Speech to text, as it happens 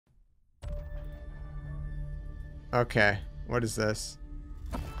Okay, what is this?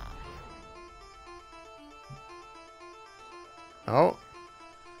 Oh.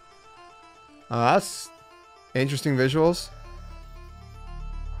 That's interesting visuals.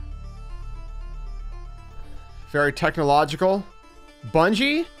 Very technological.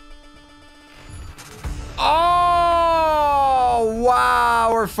 Bungie? Oh, wow.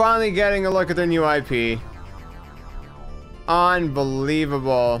 We're finally getting a look at their new IP.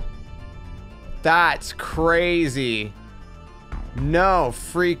 Unbelievable. That's crazy. No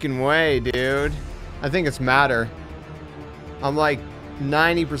freaking way, dude. I think it's Matter. I'm like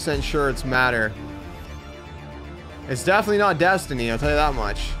 90% sure it's Matter. It's definitely not Destiny, I'll tell you that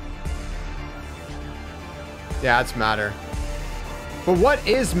much. Yeah, it's Matter. But what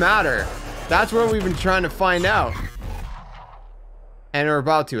is Matter? That's what we've been trying to find out. And we're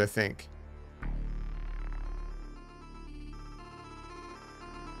about to, I think.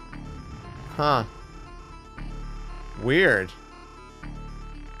 Huh. Weird.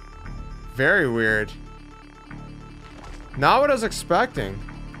 Very weird. Not what I was expecting.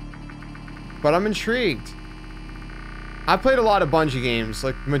 But I'm intrigued. I played a lot of Bungie games,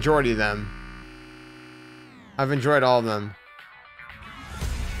 like majority of them. I've enjoyed all of them.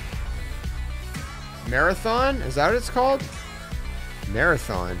 Marathon? Is that what it's called?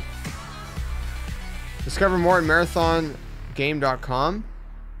 Marathon. Discover more at marathongame.com.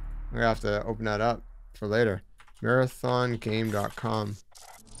 I'm gonna have to open that up for later. Marathongame.com.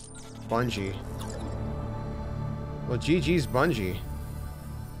 Bungie. Well, GG's Bungie.